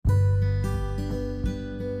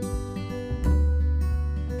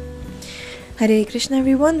Hare Krishna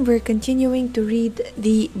everyone, we're continuing to read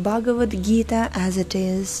the Bhagavad Gita as it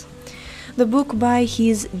is. The book by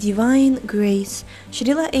His Divine Grace,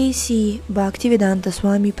 Srila A.C. Bhaktivedanta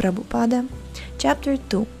Swami Prabhupada, Chapter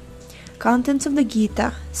 2, Contents of the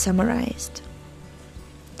Gita Summarized.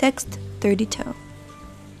 Text 32.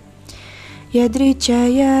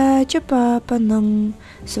 Yadrichaya chapapanam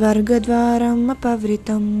svargadvaram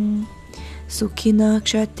apavritam sukhina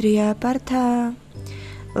kshatriya partha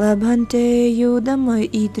labhante yudam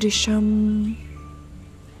idrisham.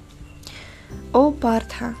 O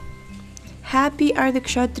Partha, happy are the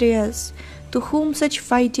Kshatriyas to whom such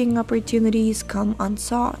fighting opportunities come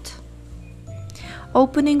unsought,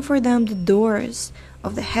 opening for them the doors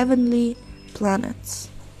of the heavenly planets.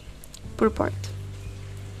 Purport.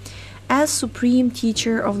 As Supreme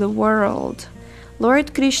Teacher of the world,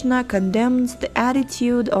 Lord Krishna condemns the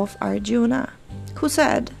attitude of Arjuna, who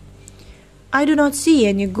said, I do not see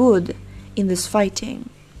any good in this fighting.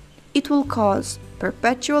 It will cause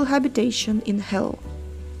perpetual habitation in hell.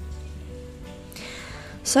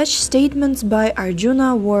 Such statements by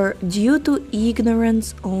Arjuna were due to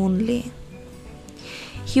ignorance only.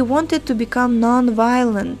 He wanted to become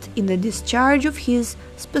non-violent in the discharge of his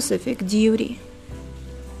specific duty.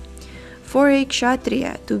 For a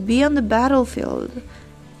Kshatriya to be on the battlefield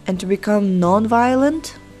and to become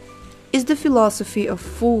non-violent is the philosophy of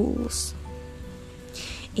fools.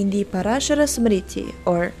 In the Parashara Smriti,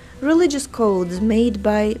 or religious codes made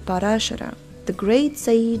by Parashara, the great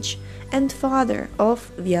sage and father of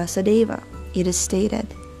Vyasadeva, it is stated,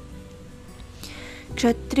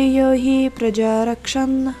 Kshatriyo hi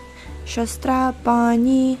prajarakshan shastra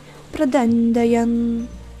pani pradandayan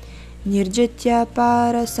nirjitya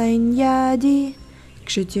parasainyadi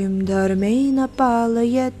kshitim dharmena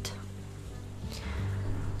palayat.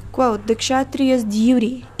 Quote, the Kshatriya's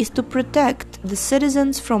duty is to protect the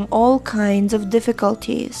citizens from all kinds of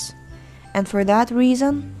difficulties, and for that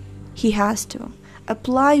reason, he has to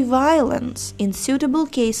apply violence in suitable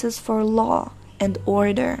cases for law and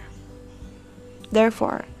order.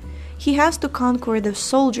 Therefore, he has to conquer the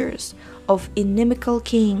soldiers of inimical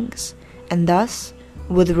kings, and thus,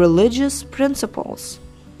 with religious principles,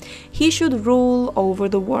 he should rule over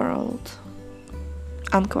the world.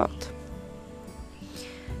 Unquote.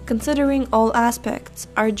 Considering all aspects,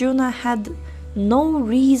 Arjuna had no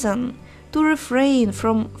reason to refrain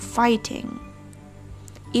from fighting.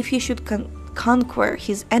 If he should conquer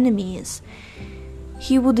his enemies,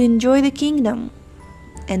 he would enjoy the kingdom,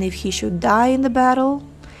 and if he should die in the battle,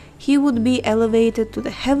 he would be elevated to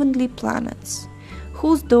the heavenly planets,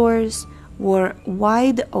 whose doors were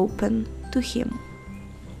wide open to him.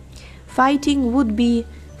 Fighting would be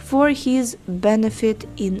for his benefit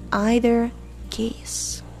in either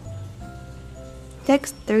case.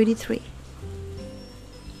 Text 33.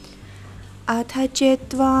 Atha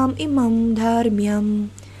chetvam imam dharmyam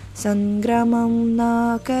sangramam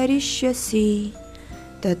na karishyasi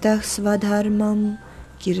tatah svadharmam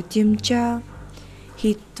kirtim cha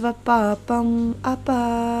hitva papam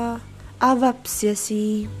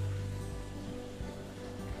avapsyasi.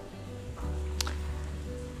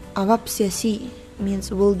 Avapsyasi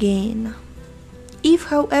means will gain. If,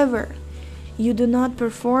 however, you do not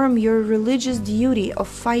perform your religious duty of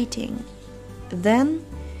fighting, then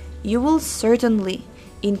you will certainly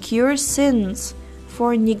incur sins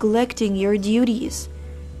for neglecting your duties,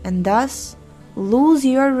 and thus lose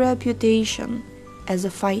your reputation as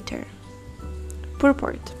a fighter.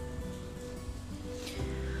 Purport.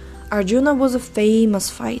 Arjuna was a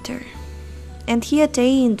famous fighter, and he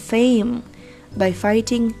attained fame by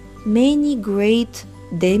fighting many great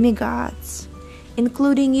demigods,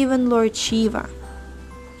 including even Lord Shiva.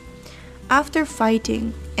 After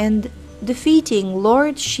fighting and defeating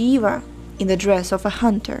Lord Shiva in the dress of a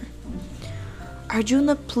hunter,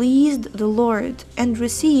 Arjuna pleased the Lord and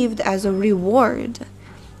received as a reward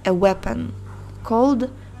a weapon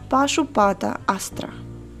called Pashupata Astra.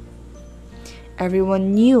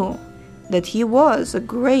 Everyone knew that he was a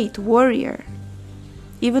great warrior.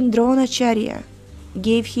 Even Dronacharya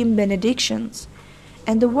gave him benedictions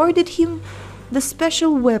and awarded him the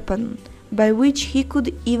special weapon by which he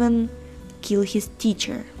could even kill his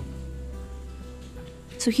teacher.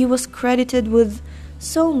 So he was credited with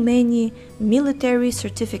so many military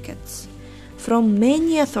certificates from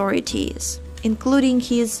many authorities, including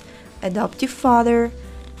his adoptive father,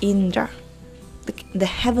 Indra, the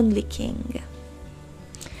heavenly king.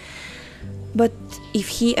 But if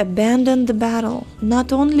he abandoned the battle,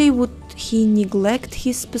 not only would he neglect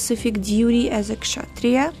his specific duty as a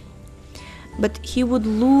Kshatriya, but he would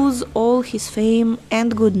lose all his fame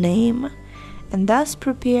and good name, and thus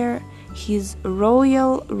prepare his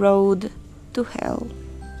royal road to hell.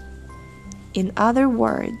 In other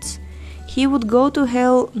words, he would go to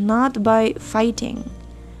hell not by fighting,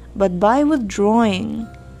 but by withdrawing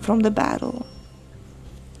from the battle.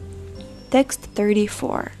 Text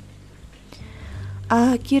 34.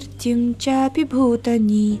 Akirtim chapi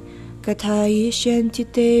bhutani kathayishyanti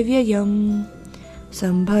te vyayam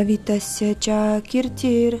sambhavitasya cha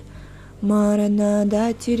kirtir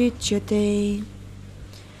maranadatirichyate.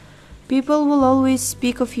 People will always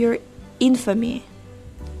speak of your infamy,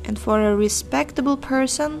 and for a respectable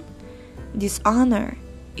person, dishonor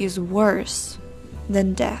is worse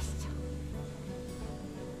than death.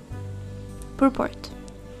 Purport.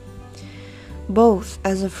 Both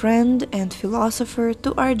as a friend and philosopher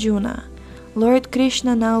to Arjuna, Lord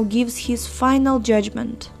Krishna now gives his final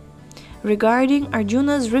judgment regarding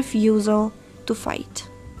Arjuna's refusal to fight.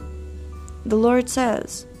 The Lord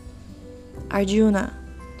says, Arjuna,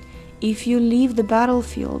 if you leave the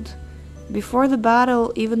battlefield before the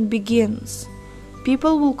battle even begins,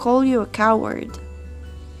 people will call you a coward.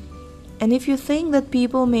 And if you think that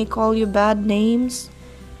people may call you bad names,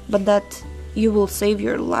 but that you will save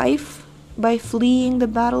your life by fleeing the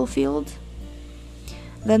battlefield,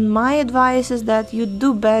 then my advice is that you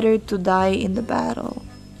do better to die in the battle.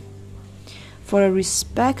 For a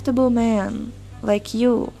respectable man like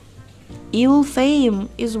you, ill fame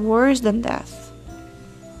is worse than death.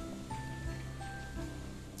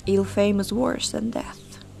 Ill fame is worse than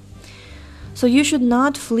death. So you should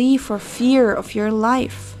not flee for fear of your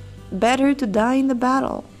life. Better to die in the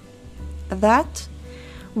battle. That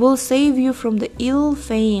will save you from the ill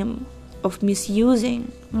fame of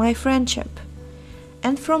misusing my friendship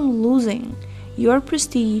and from losing your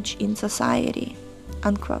prestige in society.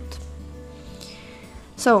 Unquote.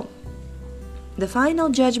 So, the final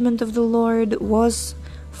judgment of the Lord was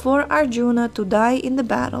for Arjuna to die in the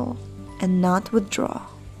battle and not withdraw.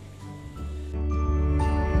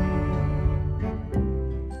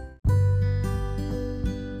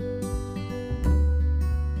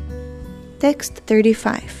 Text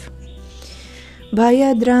 35.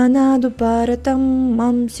 Bhayadranaduparatam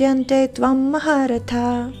mamsyante tvam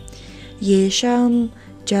maharatha yesham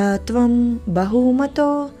cha tvam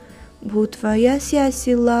bahumato bhutva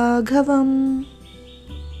yasyasi laghavam.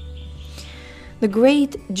 The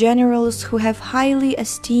great generals who have highly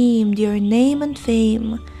esteemed your name and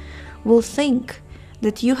fame will think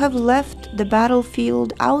that you have left the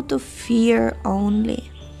battlefield out of fear only,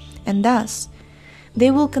 and thus they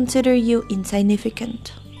will consider you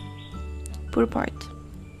insignificant. Purport.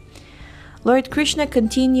 Lord Krishna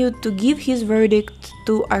continued to give his verdict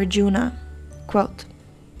to Arjuna. Quote,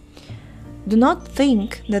 do not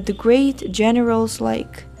think that the great generals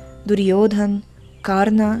like Duryodhan,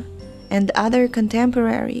 Karna, and other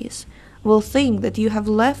contemporaries will think that you have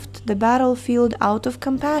left the battlefield out of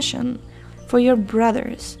compassion for your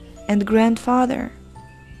brothers and grandfather.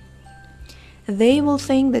 They will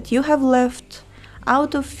think that you have left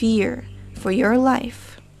out of fear for your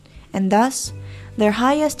life, and thus their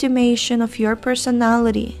high estimation of your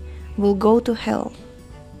personality will go to hell.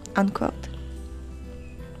 Unquote.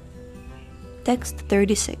 Text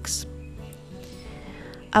 36.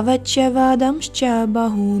 Avachyavadamscha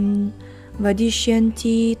bahun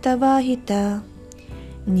vadishyanti tavahita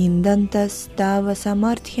nindantas tava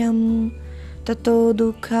samarthyam tato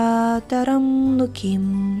dukkataram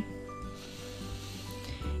nukim.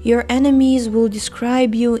 Your enemies will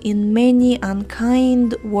describe you in many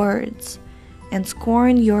unkind words and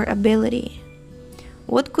scorn your ability.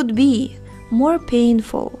 What could be more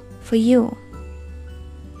painful for you?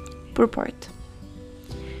 Purport.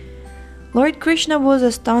 Lord Krishna was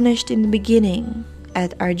astonished in the beginning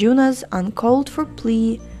at Arjuna's uncalled for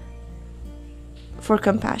plea for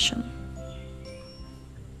compassion.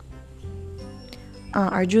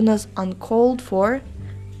 Arjuna's uncalled for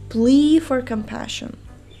plea for compassion.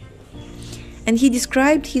 And he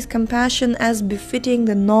described his compassion as befitting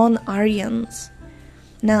the non-Aryans.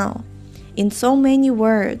 Now, in so many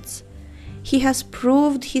words, he has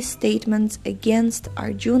proved his statements against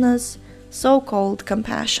Arjuna's so-called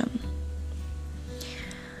compassion.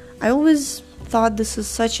 I always thought this is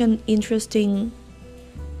such an interesting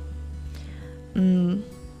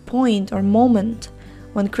point or moment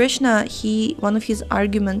when Krishna, one of his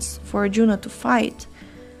arguments for Arjuna to fight,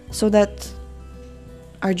 so that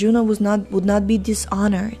Arjuna would not be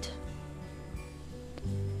dishonored.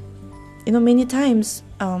 Many times,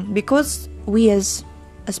 because we as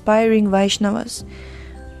aspiring Vaishnavas,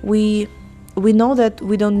 we know that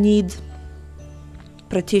we don't need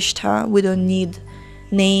pratishtha, we don't need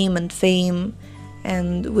name and fame,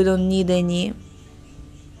 and we don't need any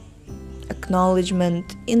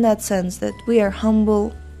acknowledgement, in that sense that we are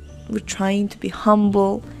humble we're trying to be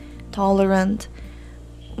humble, tolerant.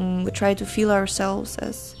 We try to feel ourselves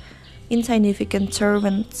as insignificant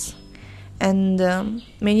servants, and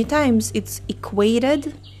many times it's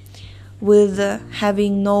equated with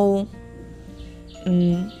having no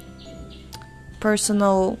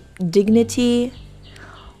personal dignity,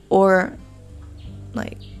 or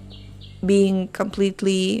like being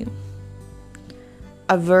completely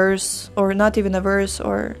averse, or not even averse,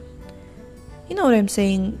 or you know what I'm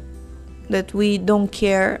saying, that we don't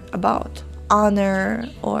care about honor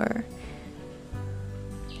or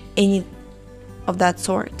any of that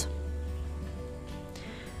sort.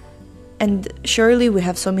 And surely we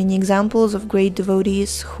have so many examples of great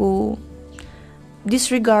devotees who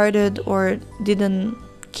disregarded or didn't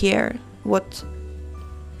care what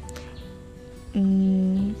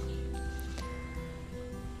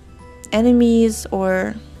enemies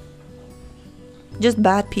or just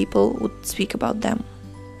bad people would speak about them.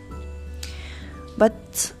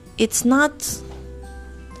 But it's not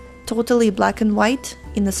totally black and white,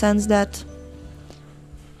 in the sense that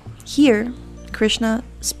here Krishna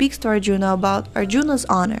speaks to Arjuna about Arjuna's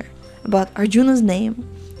honor, about Arjuna's name,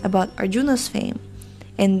 about Arjuna's fame.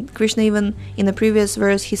 And Krishna, even in the previous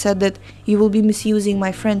verse, he said that you will be misusing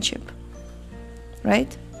my friendship,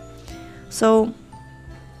 right? So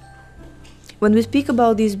when we speak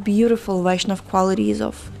about these beautiful Vaishnava qualities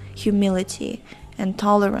of humility and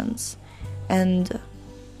tolerance, and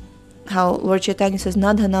how Lord Chaitanya says,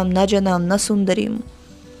 Nadhanam, Najanam, Nasundarim,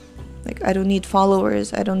 like I don't need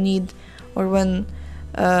followers, I don't need, or when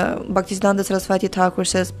Bhaktisiddhanta Saraswati Thakur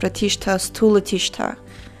says, Pratishta Stulatishta,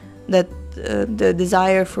 that the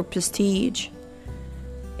desire for prestige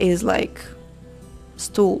is like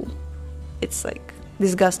stool, it's like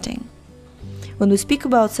disgusting. When we speak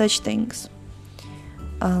about such things,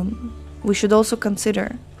 we should also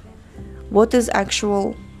consider what is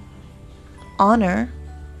actual honor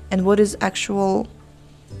and what is actual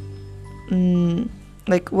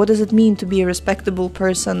like what does it mean to be a respectable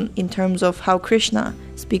person in terms of how Krishna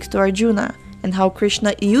speaks to Arjuna and how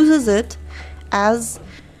Krishna uses it as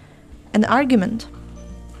an argument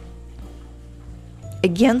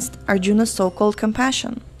against Arjuna's so-called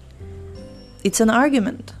compassion. It's an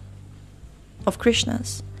argument of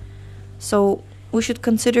Krishna's. So we should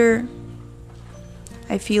consider,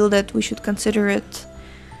 I feel that we should consider it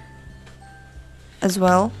as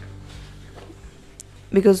well,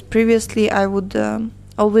 because previously I would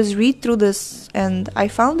always read through this and I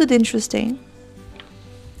found it interesting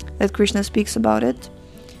that Krishna speaks about it,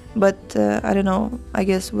 but I don't know, I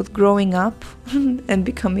guess with growing up and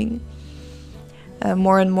becoming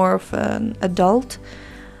more and more of an adult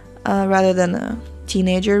rather than a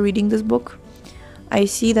teenager reading this book, I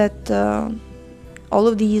see that all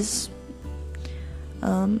of these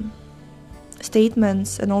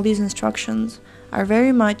statements and all these instructions are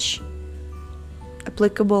very much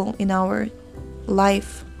applicable in our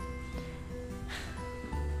life,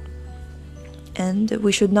 and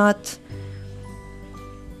we should not,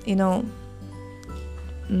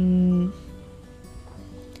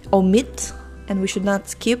 omit, and we should not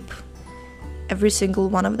skip every single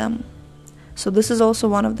one of them. So this is also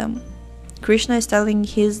one of them. Krishna is telling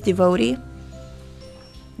his devotee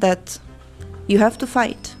that you have to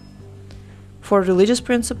fight for religious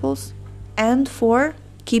principles and for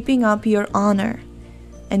keeping up your honor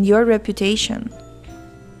and your reputation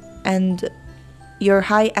and your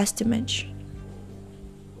high estimate,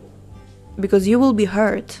 because you will be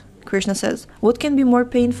hurt. Krishna says, what can be more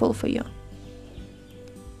painful for you?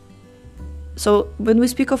 So when we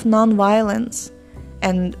speak of non-violence,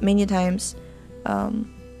 and many times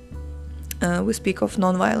we speak of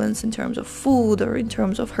non-violence in terms of food or in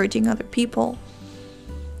terms of hurting other people,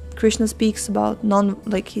 Krishna speaks about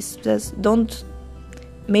he says, don't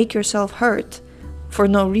make yourself hurt for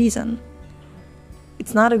no reason.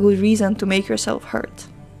 It's not a good reason to make yourself hurt.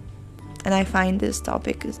 And I find this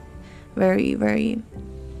topic is very, very,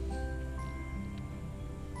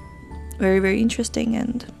 very, very interesting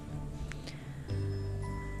and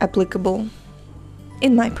applicable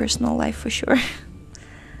in my personal life for sure.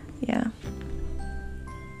 Yeah.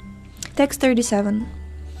 Text 37.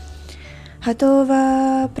 Hato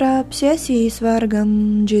va prapsyasi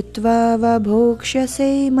svargam jitva va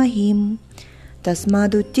bhokshase mahim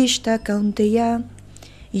tasmadutishta kaunteya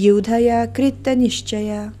yudhaya krita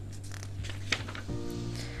nishchaya.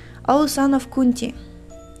 O son of Kunti,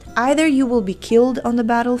 either you will be killed on the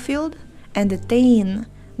battlefield and attain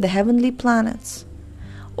the heavenly planets,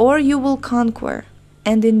 or you will conquer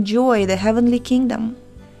and enjoy the heavenly kingdom,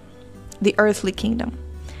 the earthly kingdom.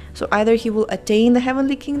 So either he will attain the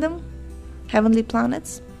heavenly kingdom, heavenly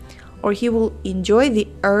planets, or he will enjoy the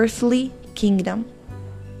earthly kingdom.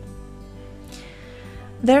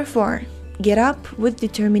 Therefore, get up with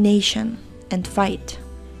determination and fight.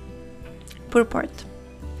 Purport.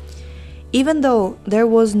 Even though there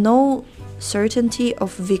was no certainty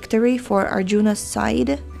of victory for Arjuna's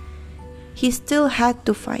side, he still had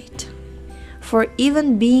to fight. For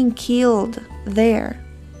even being killed there,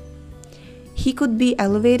 he could be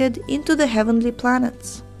elevated into the heavenly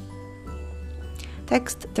planets.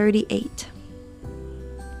 Text 38.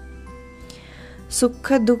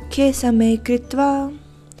 Sukha dukkhe same kritva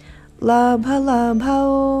labha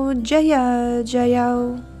labhao jaya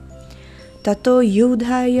jayao tato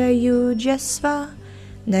yudhaya yujyasva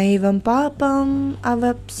naivam papam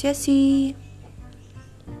avapsyasi.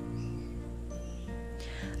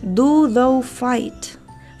 Do thou fight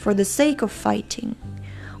for the sake of fighting,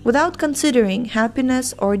 without considering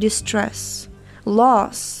happiness or distress,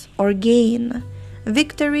 loss or gain,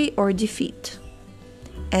 victory or defeat.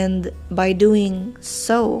 And by doing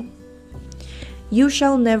so, you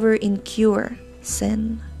shall never incur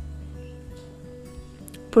sin.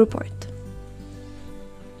 Purport.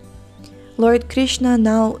 Lord Krishna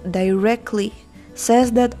now directly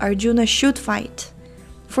says that Arjuna should fight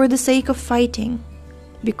for the sake of fighting,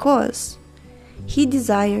 because he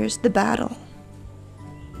desires the battle.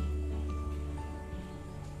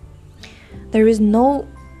 There is no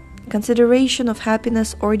consideration of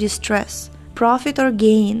happiness or distress, profit or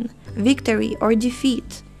gain, victory or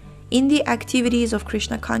defeat in the activities of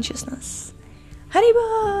Krishna consciousness.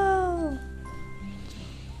 Haribol!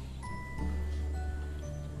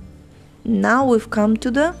 Now we've come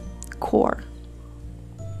to the core.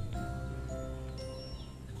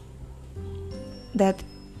 That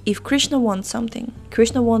if Krishna wants something,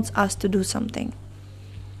 Krishna wants us to do something.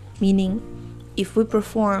 Meaning, if we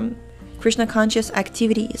perform Krishna conscious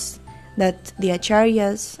activities that the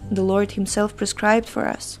acharyas, the Lord himself prescribed for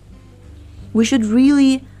us, we should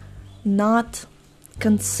really not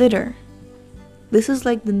consider, this is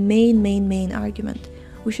like the main argument,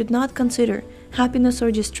 we should not consider happiness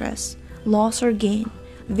or distress, loss or gain,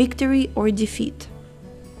 victory or defeat,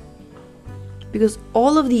 because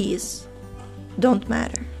all of these don't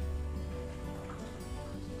matter.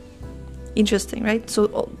 Interesting, right? So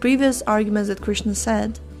previous arguments that Krishna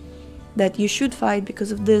said that you should fight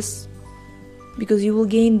because of this, because you will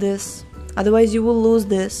gain this, otherwise you will lose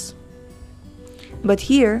this. But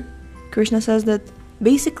here, Krishna says that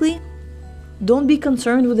basically, don't be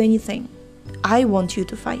concerned with anything. I want you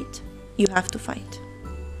to fight. You have to fight.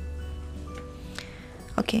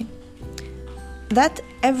 Okay. That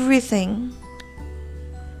everything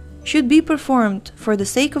should be performed for the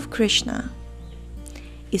sake of Krishna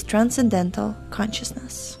is transcendental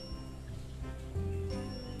consciousness.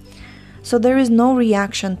 So there is no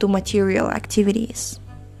reaction to material activities.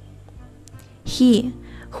 He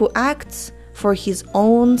who acts for his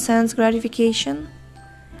own sense gratification,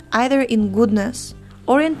 either in goodness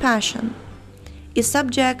or in passion, is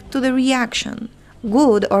subject to the reaction,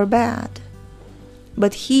 good or bad.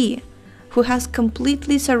 But he who has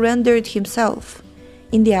completely surrendered himself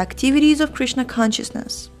in the activities of Krishna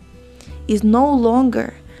consciousness is no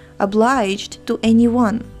longer obliged to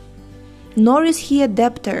anyone, nor is he a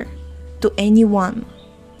debtor to anyone,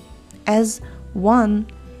 as one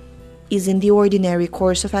is in the ordinary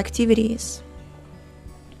course of activities.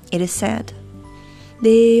 It is said,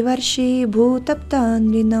 Devarshi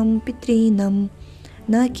bhutaptan rinam pitrinam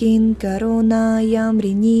nakin karonayam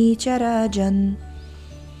rini charajan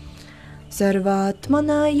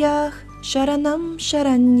sarvatmanayah sharanam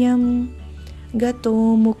sharanyam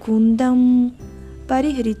gato mukundam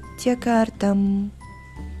parihritya kartam.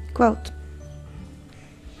 Quote,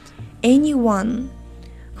 anyone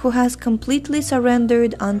who has completely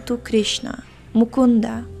surrendered unto Krishna,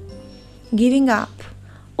 Mukunda, giving up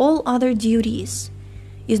all other duties,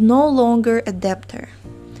 is no longer a debtor,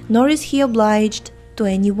 nor is he obliged to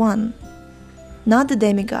anyone, not the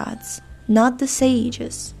demigods, not the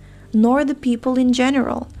sages, nor the people in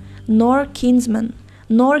general, nor kinsmen,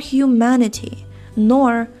 nor humanity,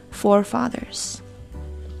 nor forefathers.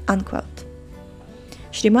 Unquote.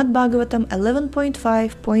 Srimad Bhagavatam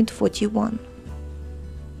 11.5.41.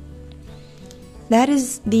 That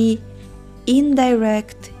is the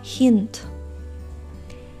indirect hint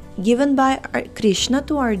given by Krishna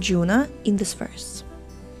to Arjuna in this verse.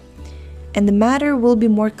 And the matter will be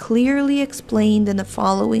more clearly explained in the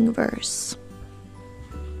following verse.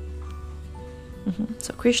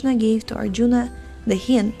 So Krishna gave to Arjuna the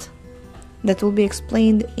hint that will be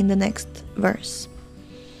explained in the next verse.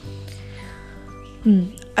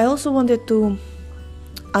 I also wanted to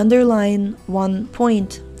underline one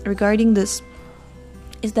point regarding this,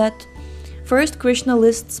 is that First, Krishna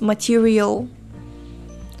lists material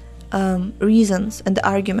reasons and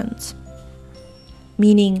arguments,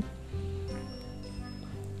 meaning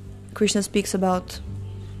Krishna speaks about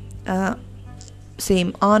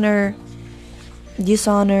same honor,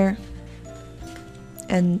 dishonor,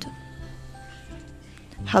 and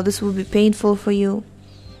how this will be painful for you,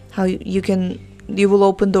 how you will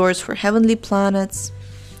open doors for heavenly planets,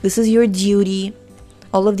 this is your duty,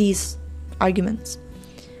 all of these arguments.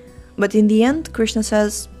 But in the end, Krishna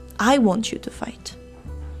says, I want you to fight.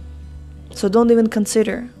 So don't even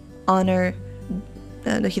consider honor,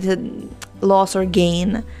 loss or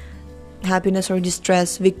gain, happiness or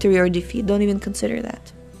distress, victory or defeat. Don't even consider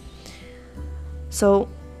that. So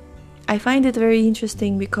I find it very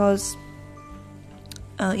interesting because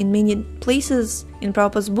in many places in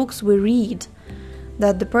Prabhupada's books we read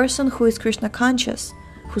that the person who is Krishna conscious,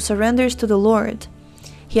 who surrenders to the Lord,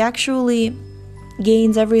 he actually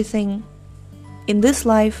gains everything in this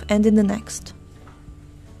life and in the next.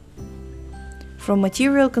 From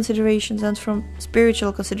material considerations and from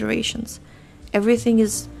spiritual considerations, everything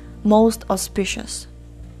is most auspicious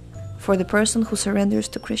for the person who surrenders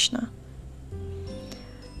to Krishna.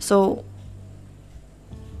 So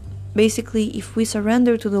basically, if we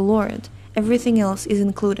surrender to the Lord, everything else is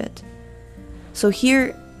included. So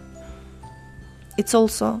here it's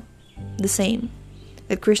also the same,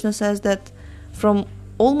 that Krishna says that from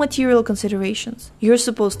all material considerations you're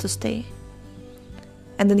supposed to stay,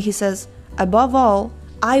 and then he says, above all,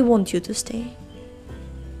 I want you to stay.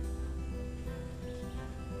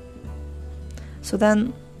 So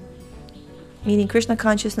then, meaning Krishna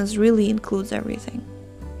consciousness really includes everything.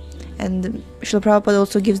 And Srila Prabhupada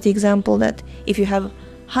also gives the example that if you have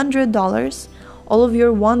 $100, all of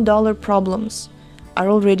your $1 problems are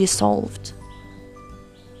already solved.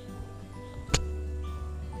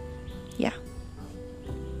 Yeah.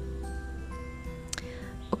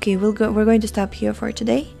 Okay, we're going to stop here for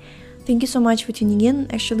today. Thank you so much for tuning in.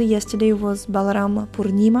 Actually, yesterday was Balarama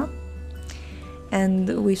Purnima,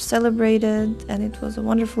 and we've celebrated, and it was a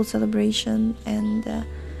wonderful celebration. And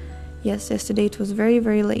yes, yesterday it was very,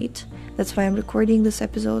 very late. That's why I'm recording this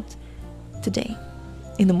episode today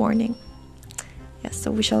in the morning. Yes,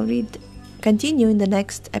 so we shall continue in the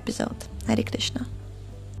next episode. Hare Krishna.